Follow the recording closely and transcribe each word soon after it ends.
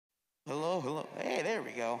Hello, hello. Hey, there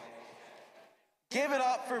we go. Give it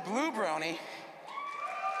up for BlueBrony.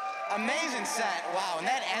 Amazing set. Wow, and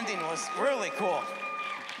that ending was really cool.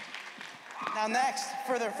 Now next,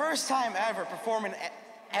 for their first time ever performing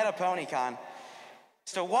at a PonyCon,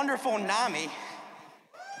 it's the wonderful Namii.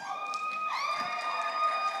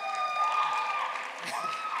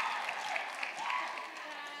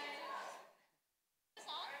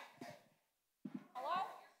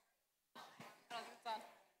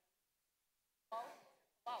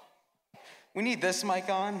 We need this mic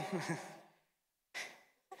on. Is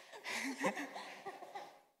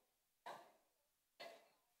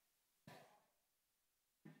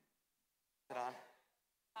it on?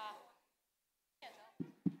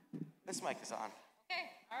 This mic is on. Okay,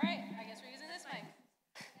 all right. I guess we're using this mic.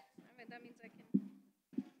 All right, that means I can.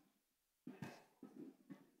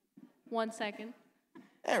 1 second.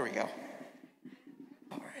 There we go.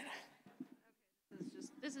 All right. Okay,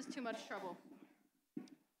 this is too much trouble.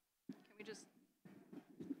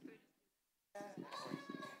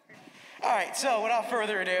 All right, so without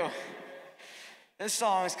further ado, this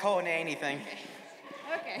song is called Anything.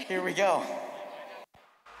 Okay. Here we go.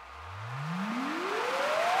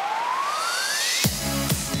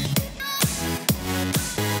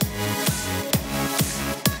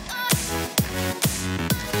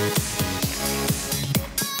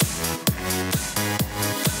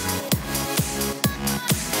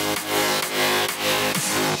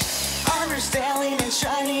 Understanding and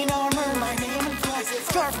shining armor, my name implies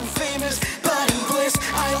it's far from famous, but in bliss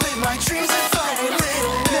I live my dreams and fight a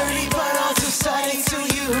little nerdy, but also exciting to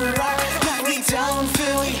you. Knock me down,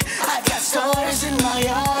 Philly. I've got stars in my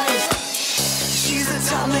eyes. She's the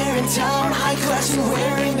top there in town, high class and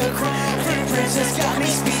wearing a crown. Pretty princess got me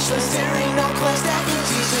speechless, staring no class that can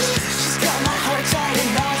teach us. She's got my heart tied in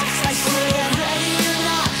knots. I swear I'm ready or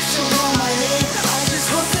not to know my name. I just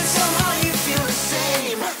hope that somehow you feel the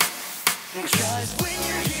same. Cause when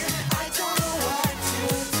you're here, I don't know what to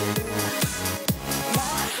do.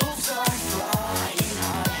 My hopes are flying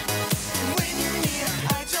high. When you're near,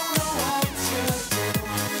 I don't know what to do.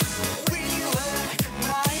 When you look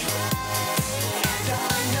my way, and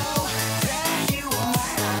I know that you are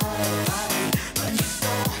out of my league, but you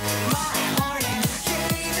stole my heart and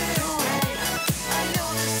gave it away. I know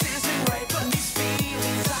this isn't right, but these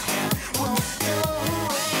feelings I have won't go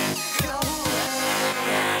away, go away.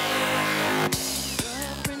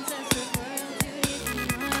 Princess of royalty, if you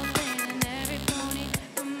want and every pony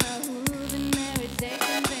from my hooves and every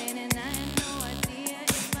taken pain, and I had no idea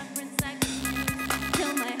if my prince I could use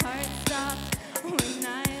till my heart stopped when I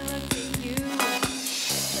looked at you.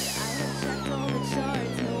 But I have checked all the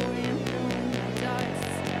charts, no way I'm throwing my darts.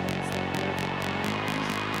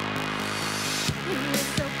 You were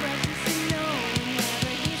so precious to know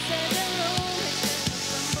whenever he said hello.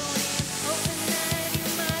 Hoping that you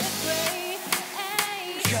might have prayed.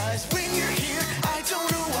 Cause when you're here, I don't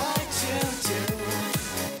know what to do.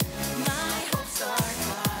 My hopes are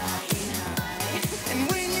flying high. And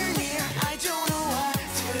when you're near, I don't know what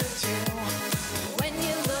to do. When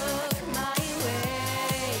you look my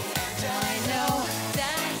way, and I know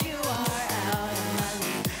that you are out of my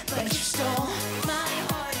league, but you stole my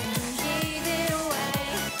heart and gave it away.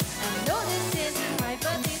 I know this isn't right,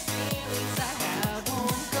 but these feelings I have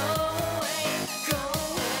won't go away, go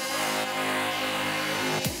away.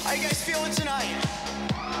 How you guys feeling tonight?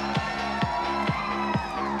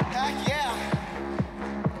 Heck yeah.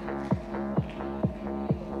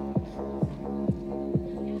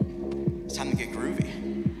 It's time to get groovy.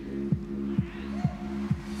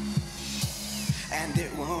 And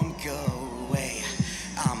it won't go away.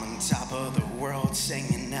 I'm on top of the world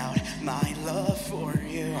singing out my love for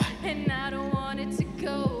you. And I don't want it to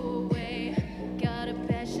go away. Got a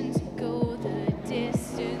passion to go the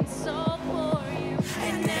distance all for you.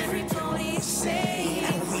 And every pony's saying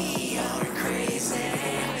we are crazy,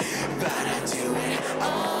 but I do it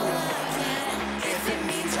all again if it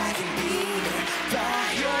means I can be there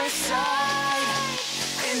by your side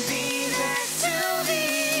and be there till the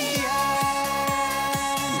end.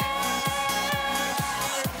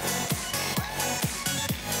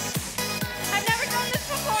 I've never done this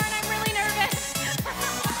before and I'm really nervous.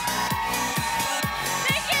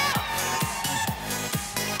 Thank you!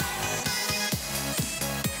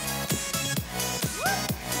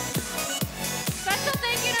 Special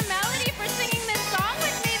thank you to Melody for singing this song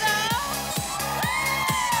with me though.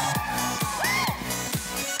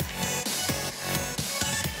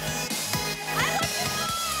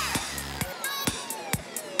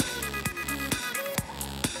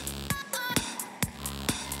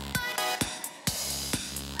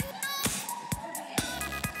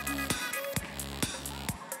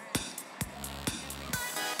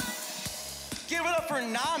 give it up for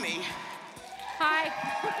Namii. Hi.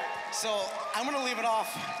 So I'm gonna leave it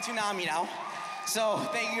off to Namii now. So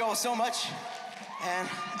thank you all so much, and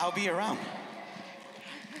I'll be around.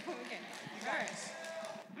 Okay. All right.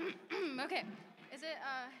 Okay. Is it?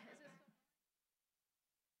 All right.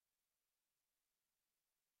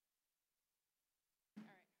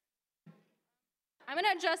 I'm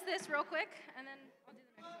gonna adjust this real quick, and then I'll do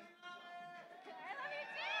the next one. I love you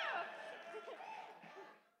too.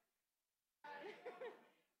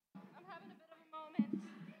 I'm having a bit of a moment.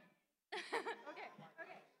 Okay.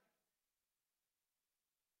 Okay.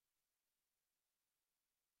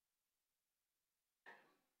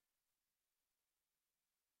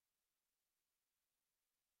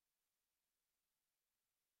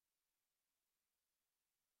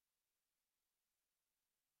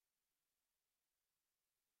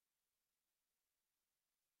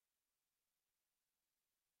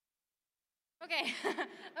 Okay,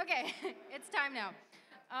 okay, it's time now.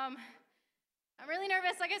 I'm really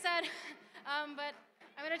nervous, like I said, but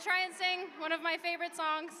I'm gonna try and sing one of my favorite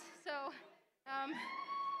songs. So,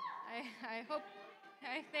 I hope.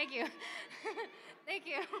 Thank you, thank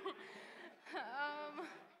you.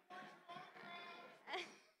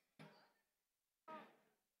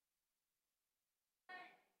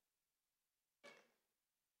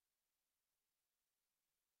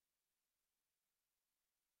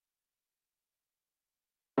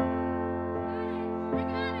 I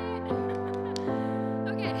got it.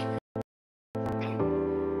 Okay.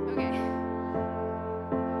 Okay.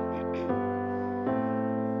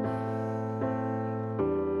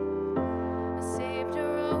 I saved a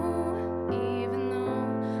row, even though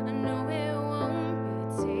I know it won't be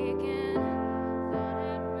taken. Thought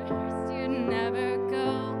at first you'd never go.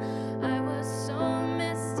 I was so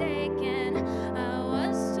mistaken. I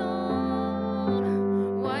was told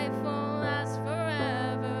wife won't last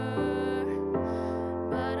forever,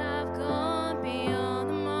 but I've gone beyond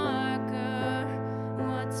the marker.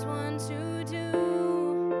 What's one to do?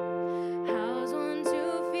 How's one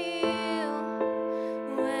to feel?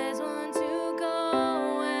 Where's one to go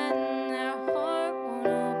when their heart won't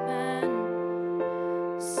open?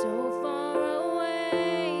 So far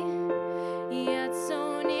away, yet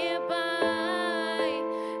so nearby.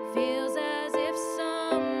 Feels as if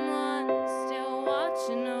someone's still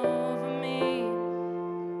watching over me.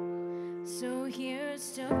 So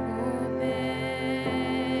here's to hoping.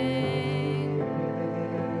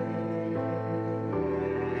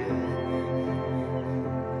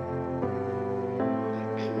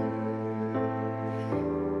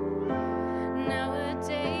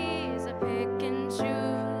 Nowadays I pick and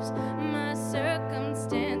choose my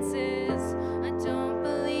circumstances. I don't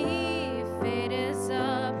believe fate is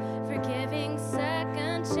up for giving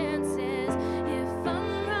second chances. If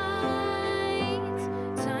I'm right,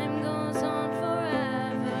 time goes on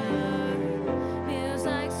forever. Feels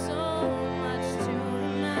like so much to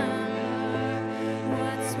remember.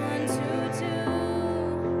 What's one to do?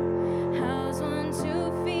 How's one to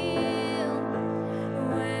feel?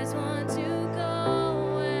 Where's one to go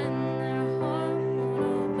when their heart won't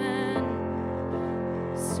open?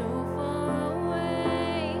 So far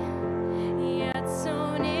away, yet so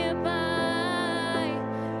nearby.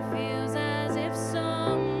 Feels as if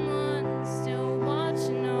someone's still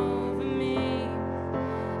watching over me.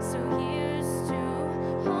 So here's to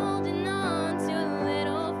holding on to a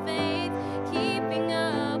little faith, keeping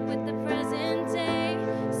up with the present day,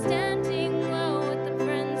 standing well with the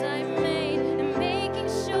friends I've made, and making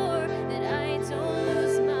sure that I don't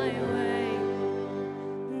lose my way.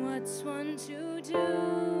 What's one to do?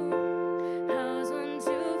 How's one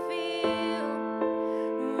to feel?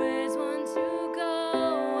 Where's one to go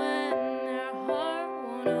when their heart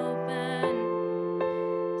won't open?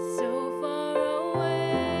 So far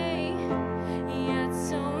away, yet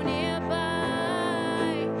so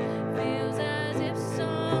nearby. Feels as if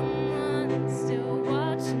someone's still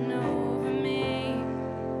watching over me.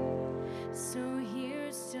 So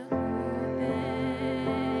here's to hoping.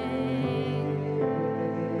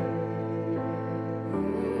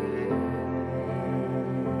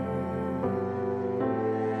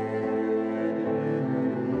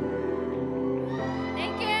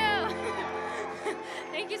 Thank you.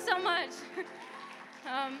 Thank you so much.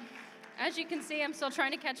 As you can see, I'm still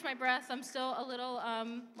trying to catch my breath. I'm still a little,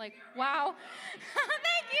 like, wow.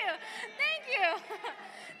 Thank you. Thank you.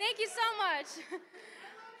 Thank you so much.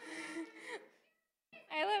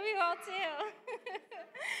 I love you all too.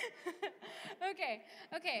 Okay,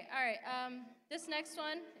 all right. This next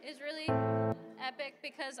one is really epic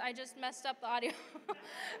because I just messed up the audio.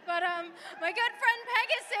 But my good friend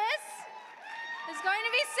Pegasus is going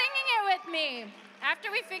to be singing it with me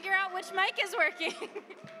after we figure out which mic is working.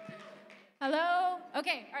 Hello?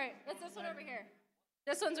 Okay, all right, that's this one over here.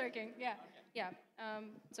 This one's working, yeah. Yeah,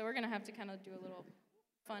 so we're gonna have to kind of do a little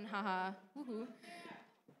fun haha, woohoo.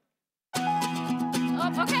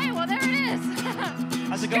 Oh, okay, well there it is.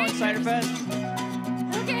 How's it going, Ciderfest?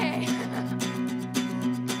 Okay.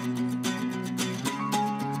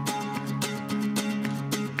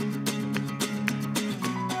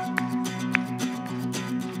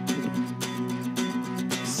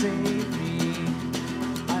 Save me,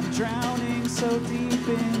 I'm drowning so deep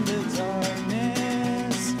in the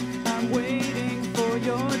darkness. I'm waiting for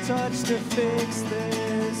your touch to fix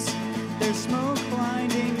this. There's smoke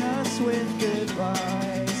blinding us with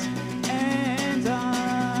goodbyes, and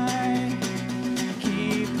I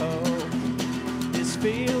keep hope. This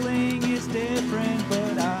feeling is different,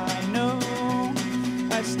 but I know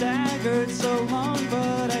I've staggered so long,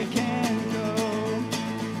 but I can't go.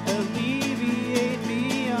 Alleviate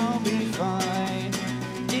me, I'll be fine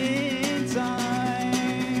in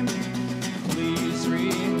time. Please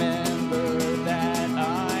remember that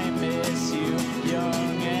I miss you,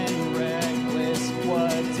 young and reckless.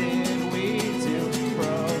 What did we do?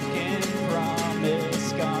 Broken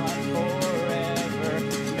promise, gone forever.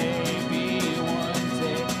 Maybe one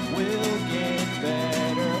day we'll get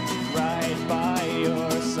better. Right by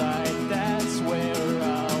your side, that's where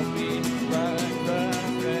I'll be. Run, run,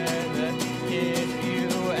 run. If you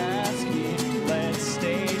ask me, let's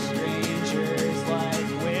stay strangers like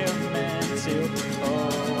we're meant to.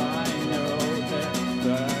 Oh, I know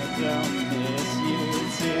that I'll miss you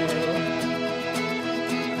too.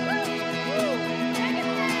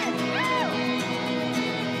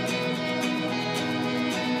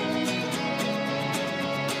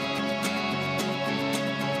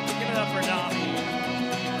 Give it up for Namii.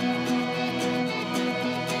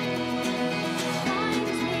 Find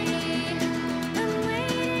me, I'm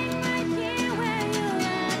waiting right here where you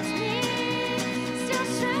left me. Still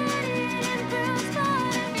shredded and bruised,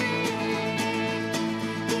 but I'm free.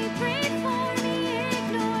 They prayed for me,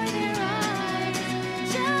 ignore their eyes.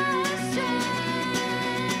 Just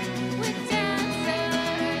shine with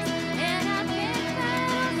dancers, and I've been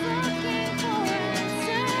found looking for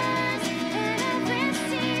answers, and I've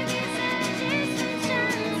received these energies from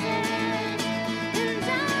chances, and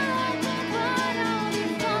I hope but I'll be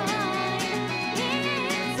fine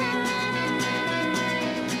in time.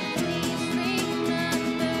 Please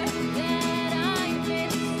remember that I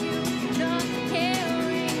miss you, not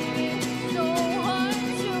caring me so hard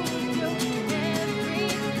to do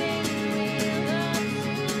everything we love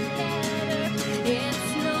together. It's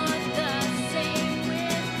not the same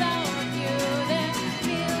without you. There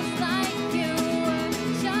feels like you were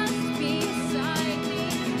just beside me.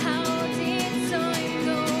 How did time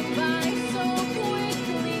go by so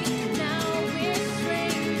quickly? Now we're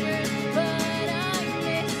strangers, but I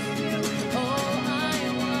miss you. Oh, I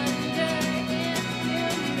wonder if you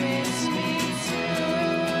miss me too.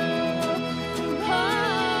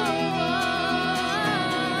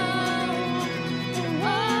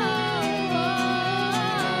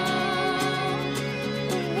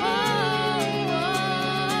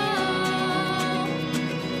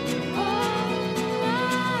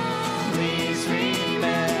 Please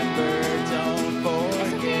remember, don't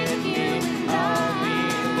forget me. I'll be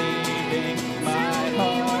leaving my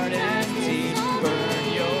heart empty. Burn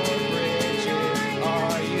your bridges.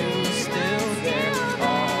 Are you still there?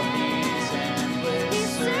 All these endless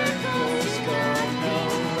circles go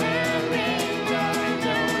nowhere, and I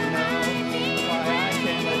don't know why I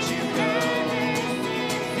can't let you go.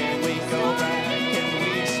 Can we go back? Can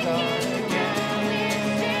we start again?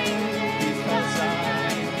 Because I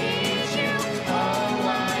need you. Oh,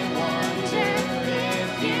 I wonder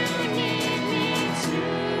if you need me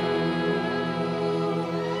too.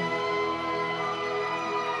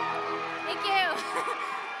 Thank you.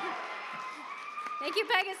 Thank you,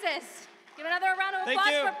 Pegasus. Give another round of Thank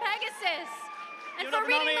applause you. for Pegasus. And Give it for up for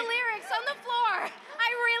reading the Namii. lyrics on the floor. I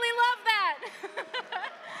really love that.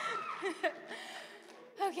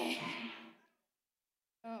 Okay.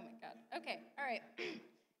 Oh my God. Okay, all right.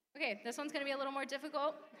 Okay, this one's gonna be a little more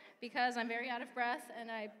difficult because I'm very out of breath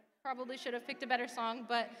and I probably should have picked a better song,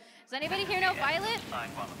 but does anybody here know Violet?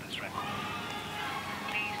 Line 1 of this record.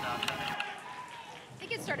 Please now turn it. I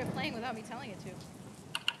think it started playing without me telling it to.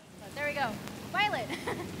 But there we go. Violet.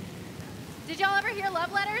 Did y'all ever hear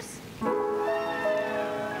Love Letters?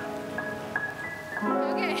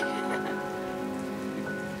 Okay.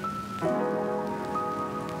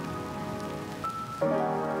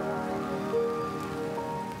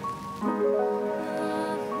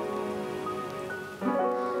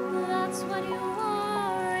 That's what you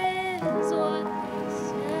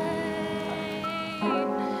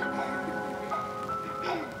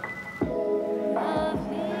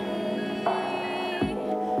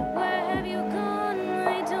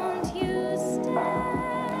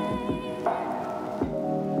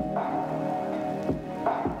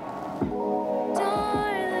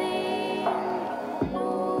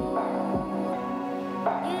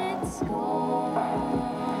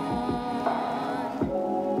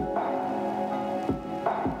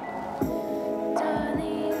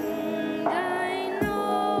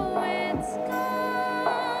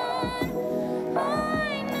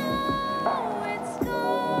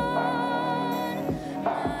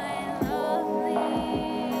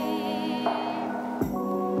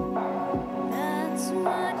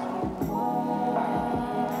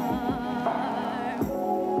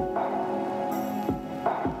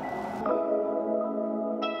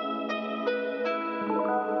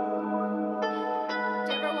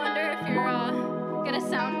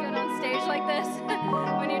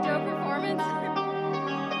when you do a performance?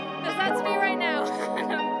 Because that's me right now.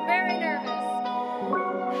 And I'm very nervous.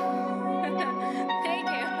 Thank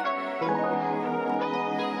you.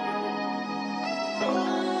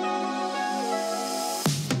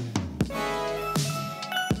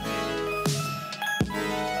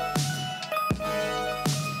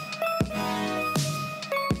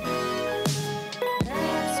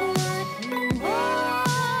 That's what you are,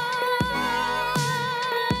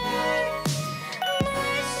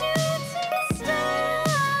 my shooting star.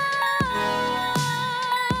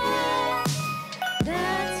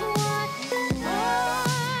 That's what you are.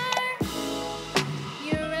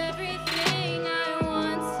 You're everything I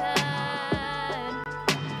wanted.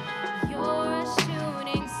 You're a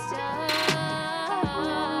shooting star.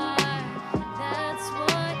 That's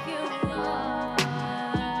what you are.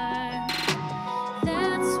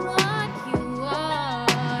 That's what you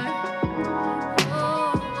are.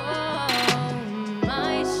 Oh,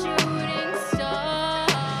 my shooting star.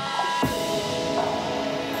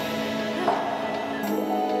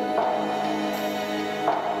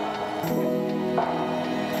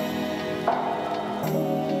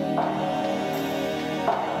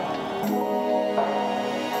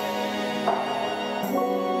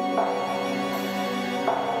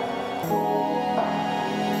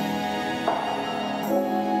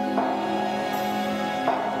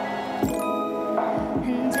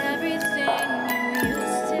 And everything you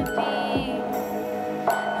used to be.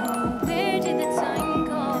 Oh, where did the time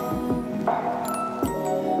go?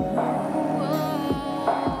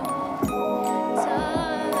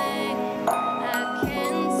 Darling, I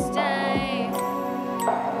can't stay.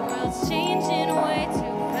 The world's changing way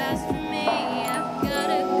too fast for me. I've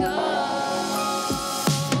gotta go.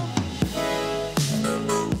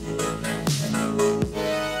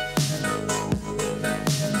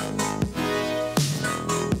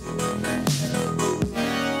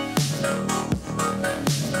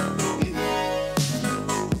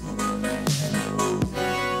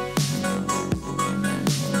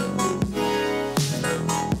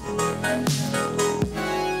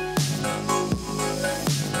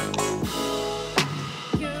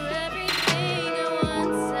 You're everything I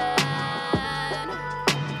wanted.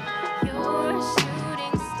 You're a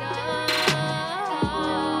shooting star.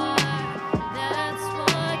 That's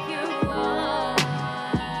what you are.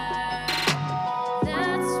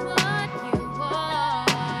 That's what you are.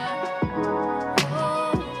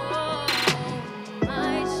 Oh,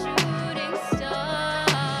 my shooting star.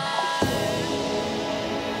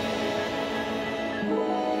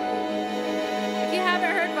 If you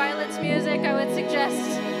haven't heard Violet's music, I would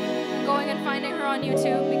suggest going and finding her on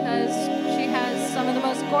YouTube because she has some of the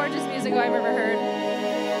most gorgeous music I've ever heard.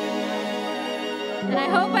 And I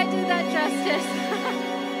hope I do that justice.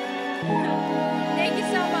 Thank you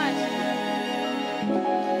so much.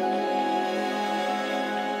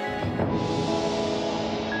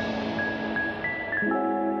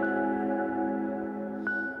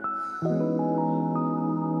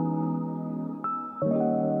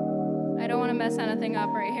 I don't want to mess anything up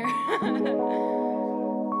right here.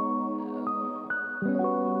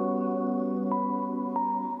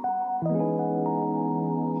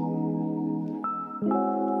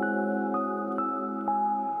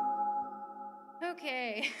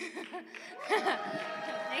 Okay.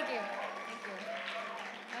 Thank you.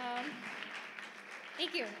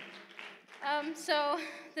 Thank you. So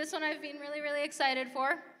this one I've been really, really excited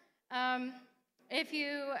for. If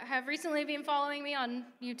you have recently been following me on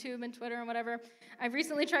YouTube and Twitter and whatever, I've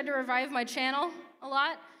recently tried to revive my channel a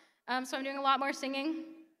lot. So I'm doing a lot more singing.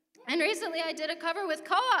 And recently I did a cover with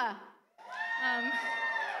Koa.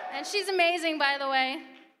 And she's amazing, by the way.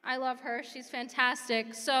 I love her. She's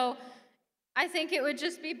fantastic. So I think it would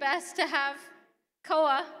just be best to have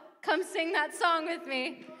Koa come sing that song with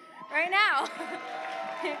me right now.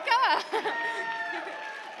 Koa.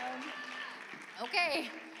 Okay.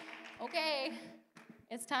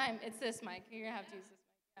 It's time. It's this mic. You're going to have to use this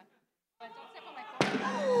mic. Yeah. But don't step on my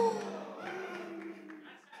phone.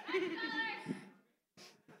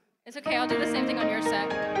 It's okay. I'll do the same thing on your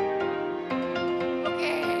set.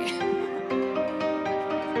 Okay.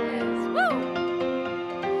 Woo!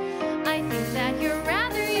 I think that you're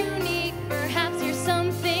rather unique. Perhaps you're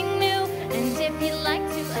something new. And if you'd like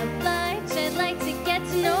to oblige, I'd like to get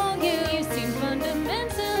to know you. You seem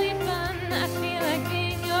fundamentally fun. I feel like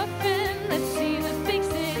being your friend. Let's see the big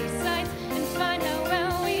city sights and find out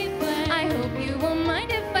where we blend. I hope you won't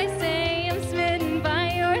mind if I say I'm smitten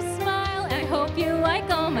by your smile. I hope you like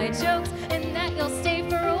all my jokes and that you'll stay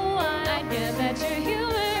for a while.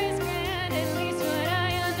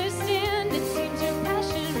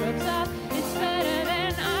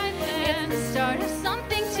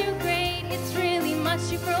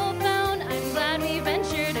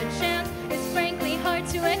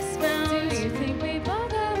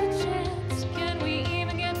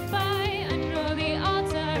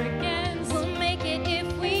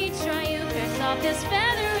 this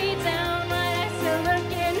feathery town. Might I still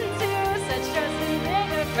look into such trust and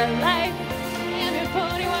vigor for life? I'm your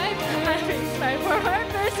pony wife. I fix my poor heart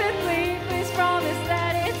mercifully. Please promise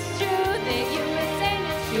that it's true that you would say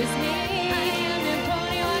to choose me. I am your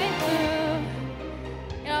pony wife.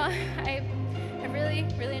 You know, I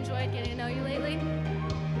really enjoyed getting to know you lately.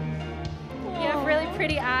 You have really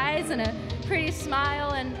pretty eyes and a pretty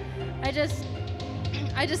smile, and I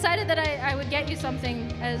decided that I would get you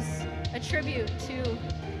something as a tribute to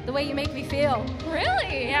the way you make me feel.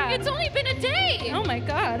 Really? Yeah. It's only been a day. Oh my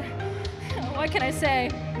God. What can I say?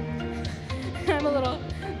 I'm a little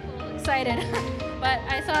excited. But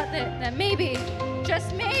I thought that maybe,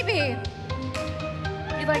 just maybe,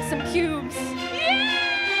 you'd like some cubes.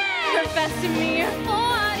 Yeah! Confess to me your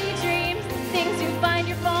naughty dreams, the things you find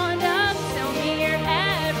you're fond of. Tell me your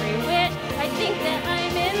every wish. I think that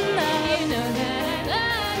I'm in love. You know that I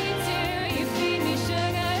love you too. You feed me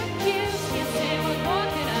sugar cubes. Can't say what more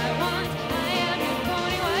could I want. I am your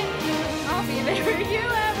pony wife. I'll be there for you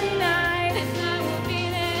every night, and I will be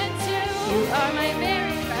there too. You are my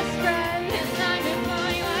very best friend, and I'm your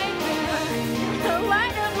pony wife. The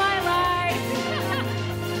light of my life.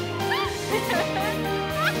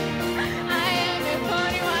 I am your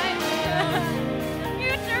pony wife.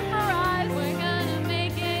 Future for us. We're gonna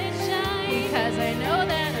make it shine. Because I know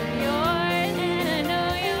that I'm yours and I know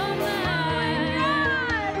you're mine. Oh my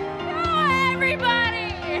God! Oh, everybody!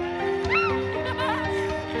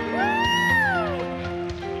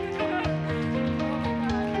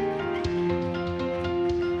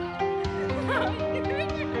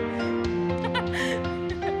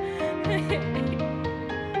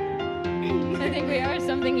 I think we are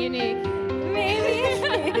something unique. Maybe.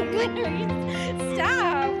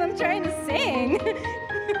 Stop. I'm trying to sing.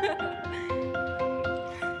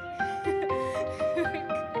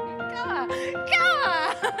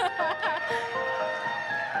 Gala.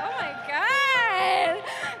 Oh my God.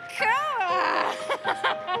 Gala.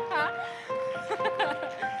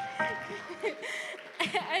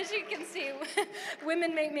 As you can see,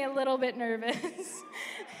 women make me a little bit nervous.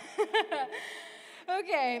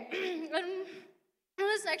 Okay.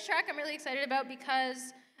 This next track I'm really excited about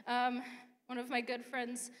because one of my good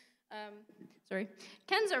friends,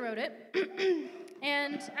 Kenza wrote it.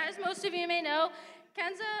 And as most of you may know,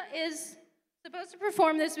 Kenza is supposed to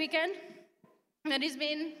perform this weekend, and he's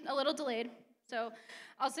been a little delayed. So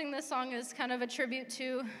I'll sing this song as kind of a tribute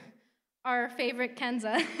to our favorite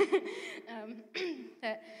Kenza.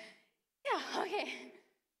 Okay.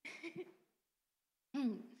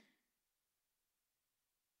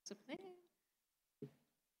 Is it playing?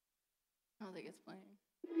 I don't think it's playing.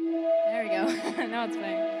 There we go. Now it's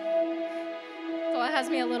playing. So it has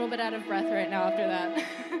me a little bit out of breath right now after that.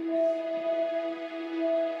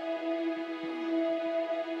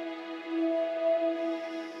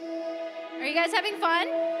 Are you guys having fun?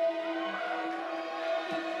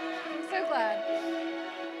 I'm so glad.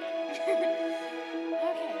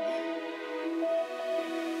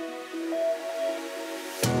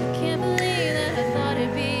 Can't believe that I thought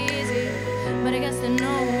it'd be easy, but I guess that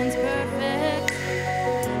no one's perfect.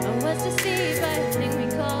 I was deceived by a thing we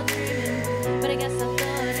call dreaming, but I guess I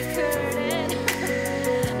thought I couldn't.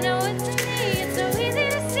 No, it's to me, it's so easy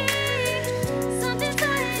to see. Something's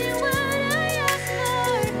hiding in what I asked for.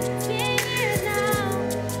 It's been years now,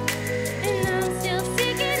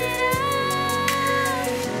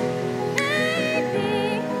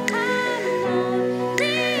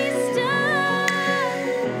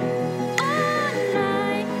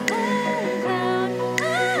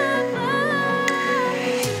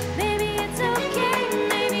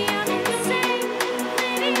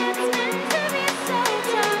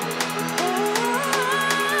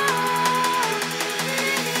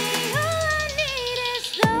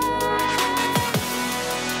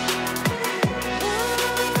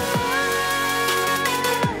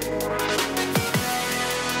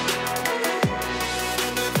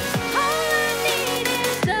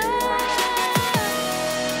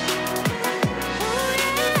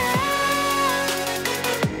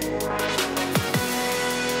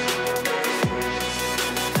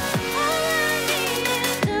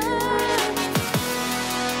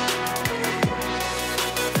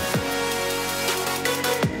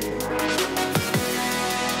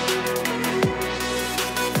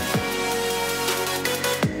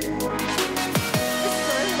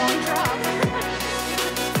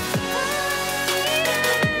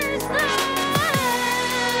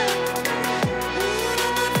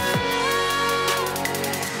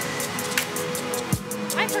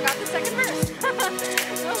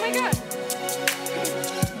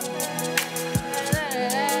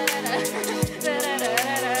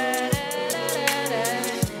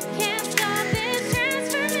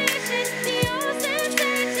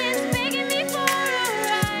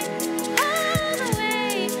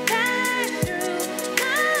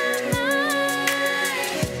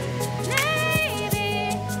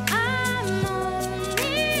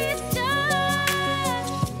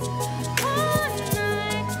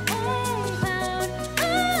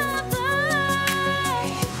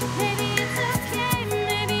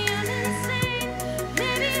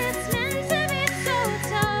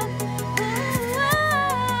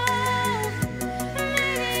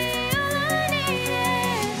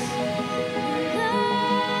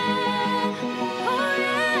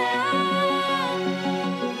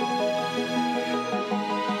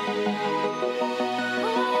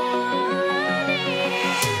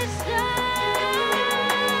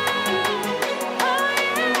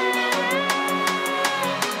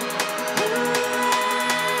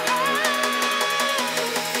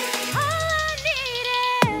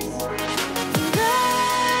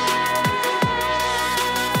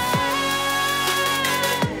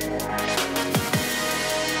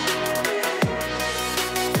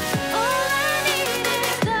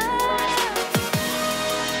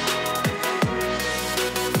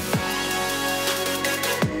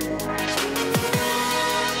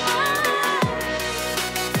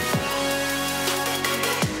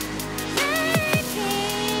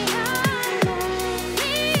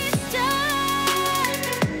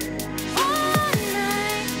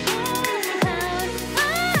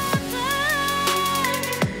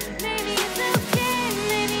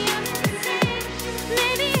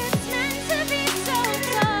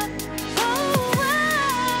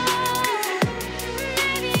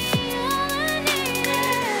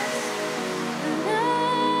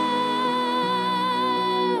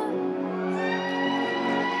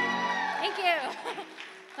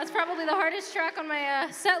 That's probably the hardest track on my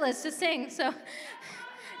set list to sing, so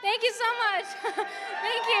thank you so much.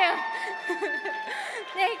 Thank you.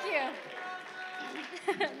 Thank you.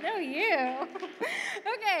 No, you.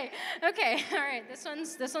 Okay, all right. This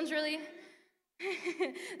one's really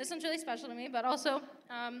this one's really special to me, but also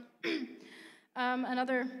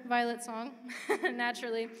another Violet song,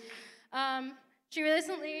 naturally. She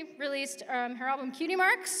recently released her album Cutie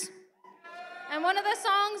Marks, and one of the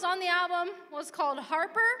songs on the album was called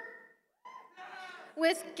Harper,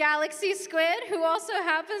 with Galaxy Squid, who also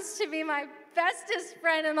happens to be my bestest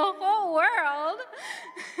friend in the whole world.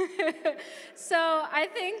 So I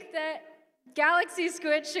think that Galaxy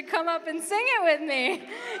Squid should come up and sing it with me.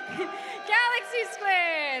 Galaxy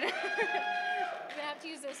Squid! I'm gonna have to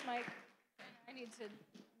use this mic. I need to,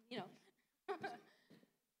 you know.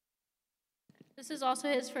 This is also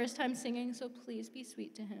his first time singing, so please be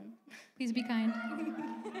sweet to him. Please be kind.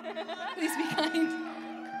 Please be kind.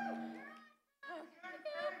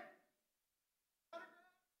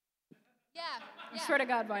 I swear to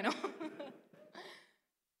God, vinyl.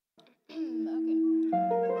 Okay.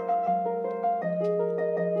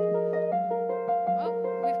 Oh,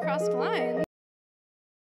 we've crossed lines.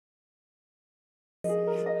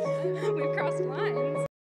 We've crossed lines.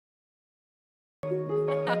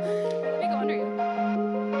 Let me go under you.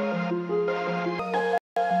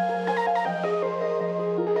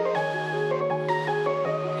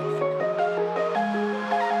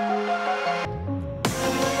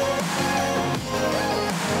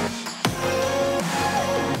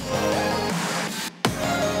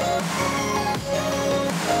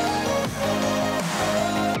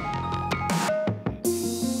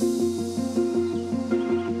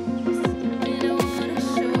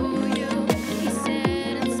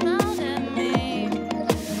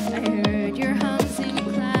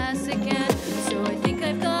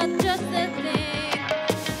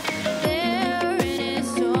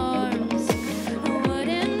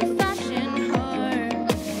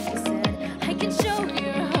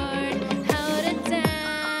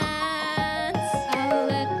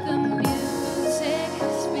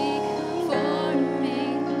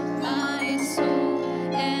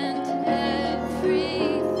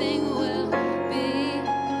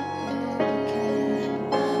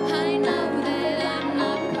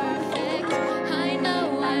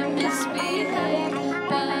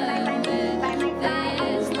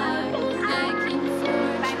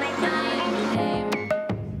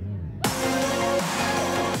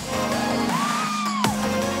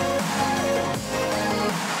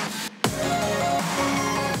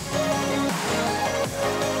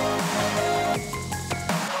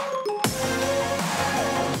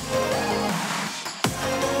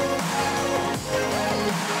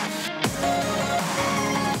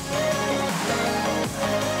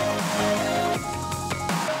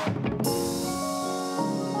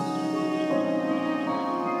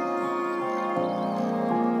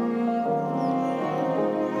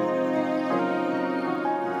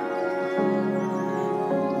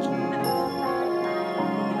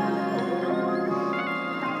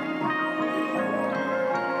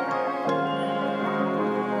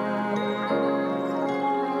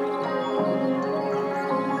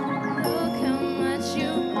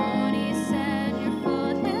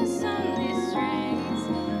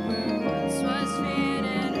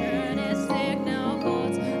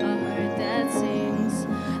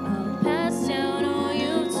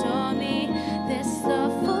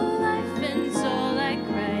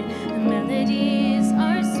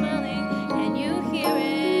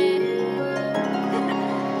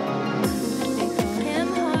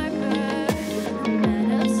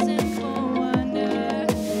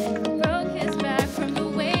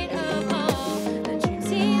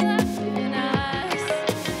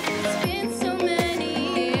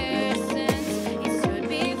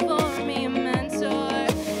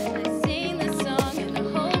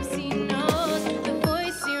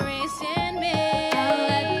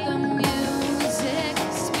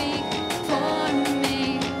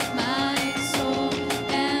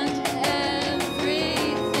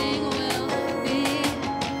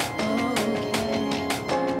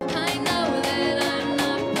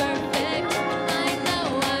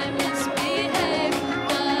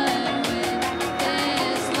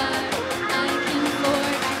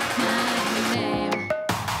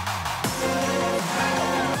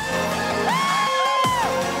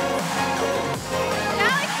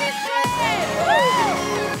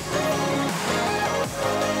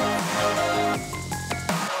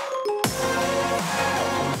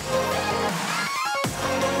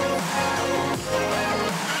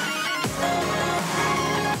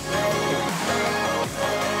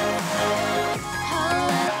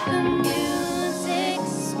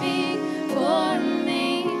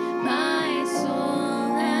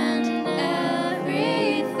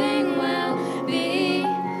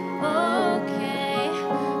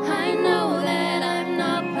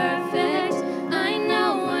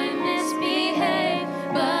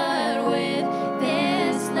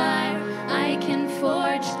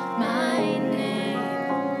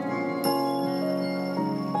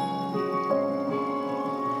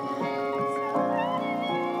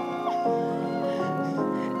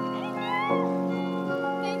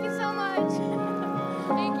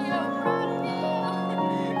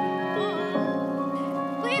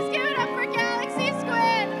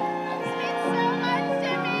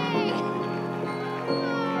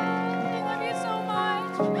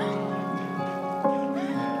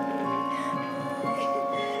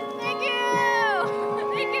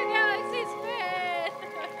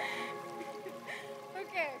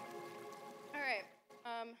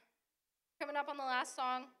 the last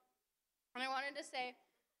song, and I wanted to say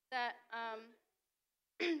that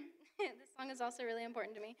this song is also really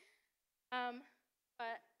important to me.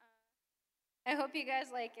 But I hope you guys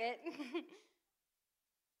like it.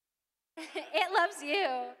 It loves you.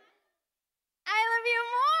 I love you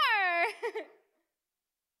more.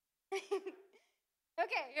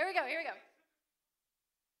 Okay, here we go.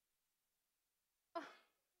 Oh,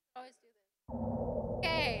 I always do this.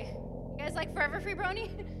 Okay, you guys like Forever Free Brony?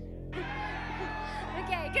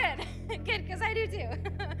 Okay, good, good, because I do too.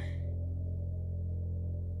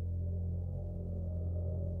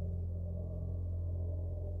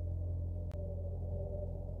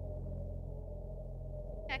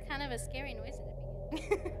 Got kind of a scary noise at the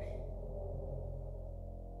beginning.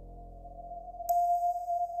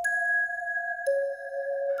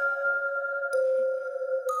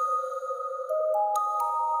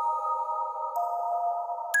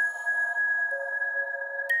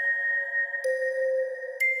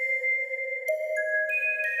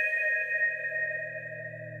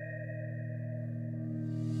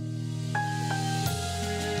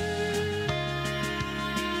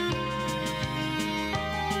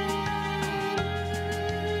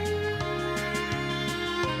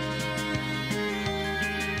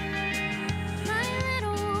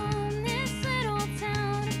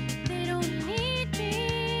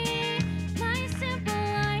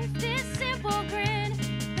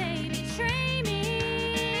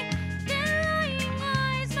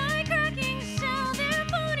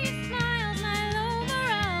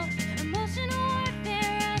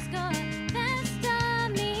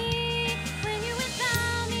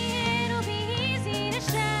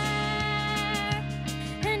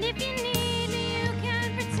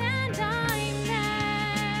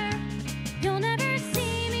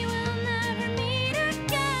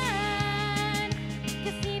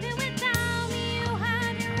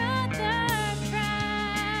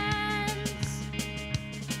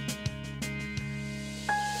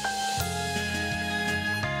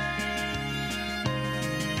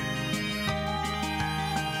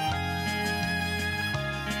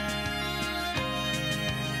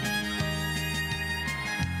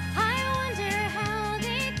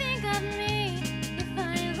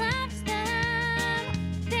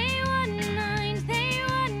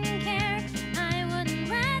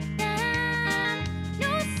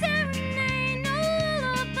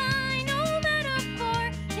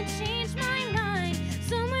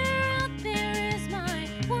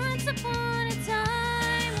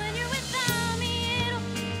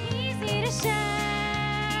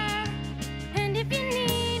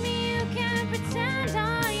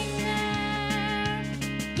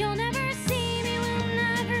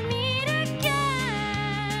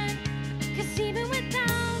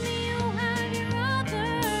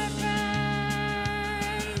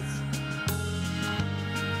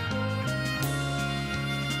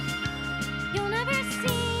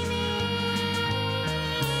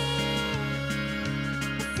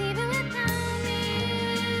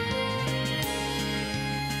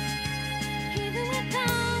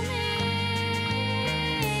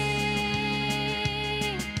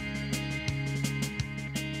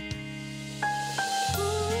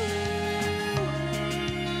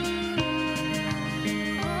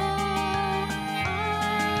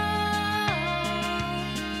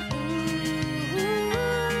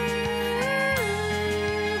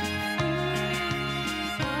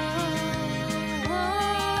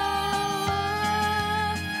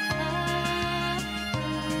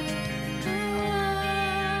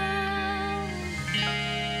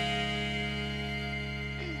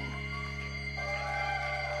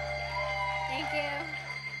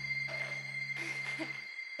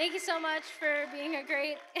 Thank you so much for being a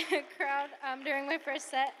great crowd during my first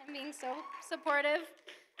set and being so supportive.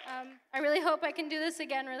 I really hope I can do this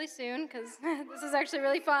again really soon because this is actually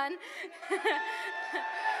really fun.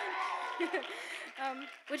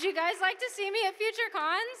 Would you guys like to see me at future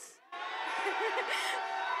cons?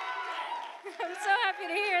 I'm so happy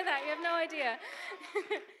to hear that. You have no idea.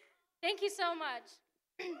 Thank you so much.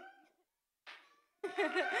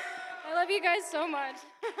 I love you guys so much.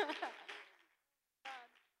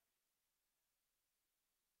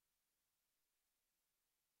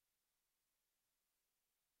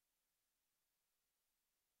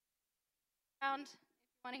 If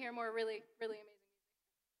you want to hear more really, really amazing.